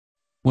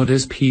What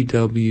is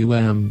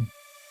PWM?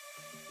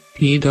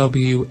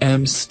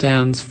 PWM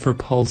stands for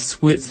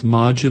pulse width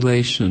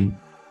modulation.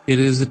 It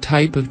is a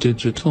type of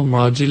digital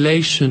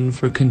modulation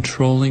for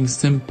controlling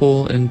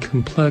simple and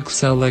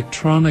complex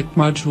electronic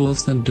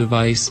modules and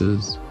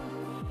devices.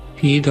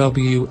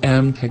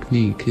 PWM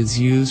technique is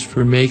used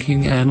for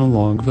making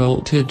analog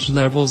voltage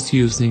levels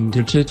using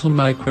digital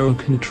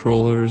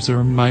microcontrollers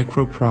or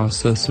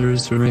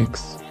microprocessors or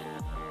ICs.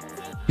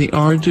 The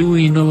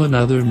Arduino and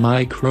other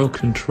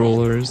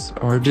microcontrollers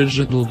are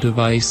digital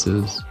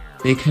devices.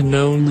 They can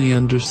only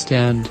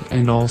understand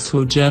and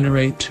also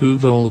generate two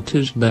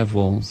voltage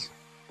levels,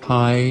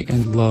 high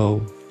and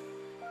low.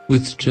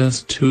 With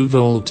just two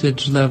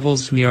voltage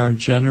levels we are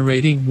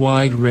generating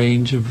wide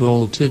range of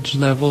voltage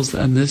levels,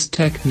 and this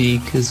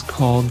technique is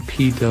called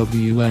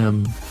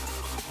PWM.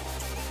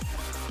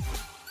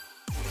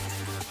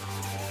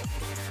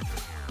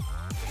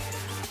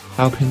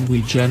 How can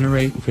we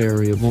generate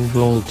variable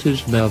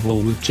voltage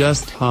level with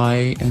just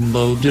high and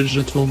low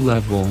digital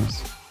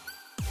levels?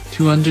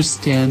 To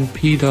understand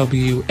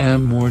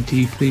PWM more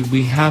deeply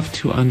we have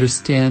to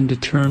understand the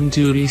term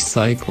duty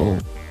cycle.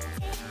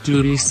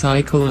 Duty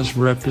cycle is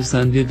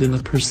represented in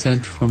the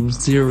percent from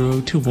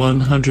 0 to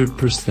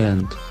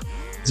 100%.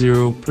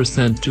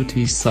 0%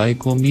 duty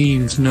cycle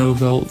means no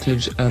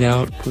voltage at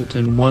output,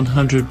 and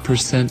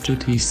 100%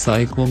 duty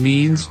cycle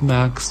means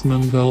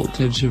maximum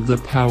voltage of the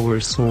power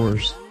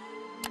source.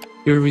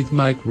 Here with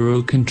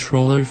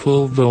microcontroller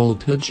full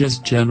voltage is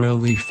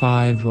generally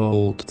 5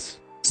 volts,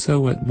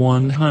 so at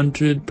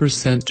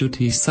 100%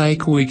 duty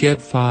cycle we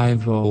get 5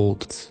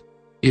 volts.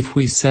 If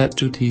we set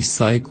duty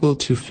cycle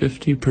to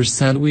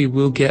 50% we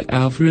will get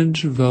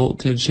average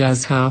voltage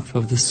as half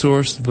of the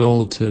source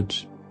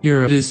voltage.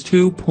 Here it is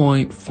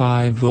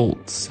 2.5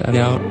 volts at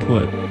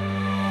output.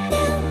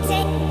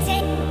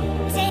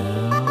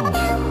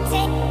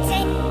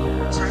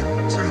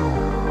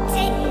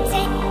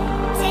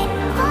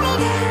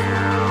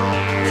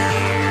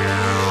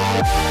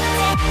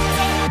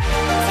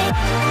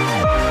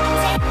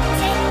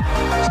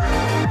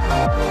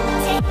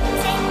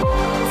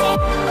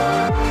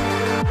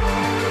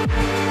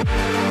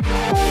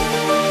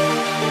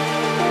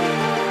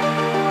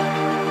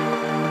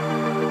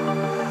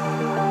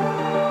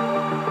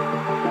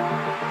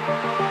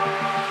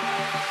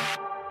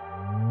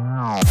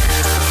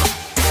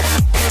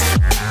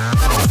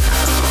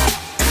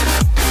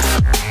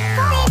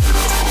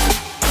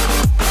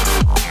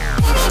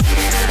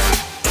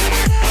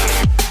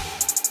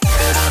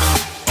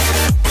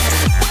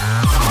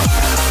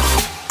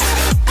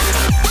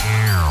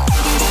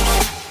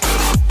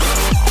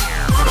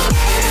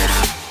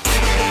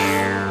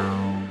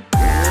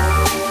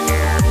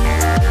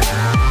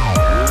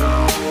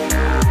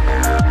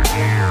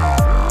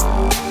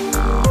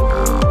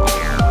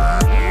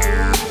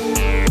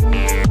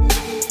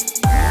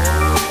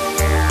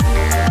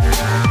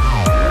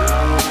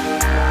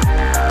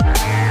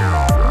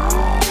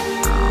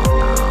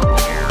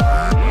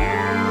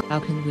 How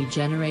can we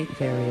generate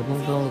variable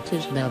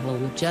voltage level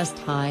with just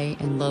high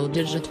and low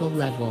digital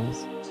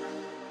levels?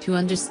 To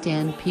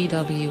understand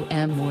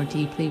PWM more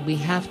deeply we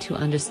have to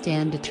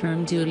understand the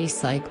term duty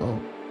cycle.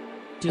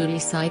 Duty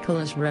cycle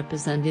is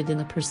represented in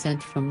the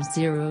percent from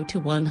 0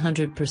 to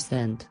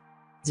 100%.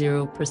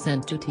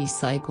 0% duty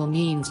cycle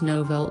means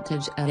no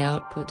voltage at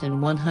output, and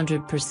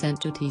 100%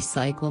 duty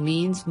cycle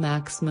means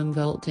maximum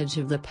voltage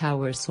of the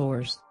power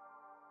source.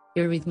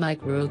 Here with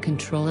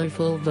microcontroller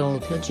full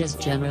voltage is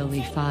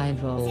generally 5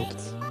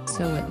 volts,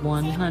 so at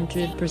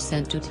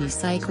 100% duty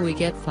cycle we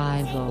get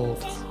 5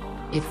 volts.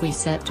 If we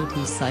set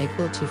duty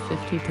cycle to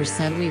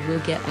 50% we will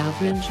get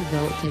average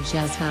voltage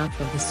as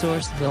half of the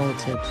source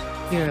voltage.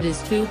 Here it is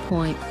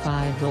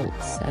 2.5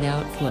 volts at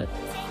output.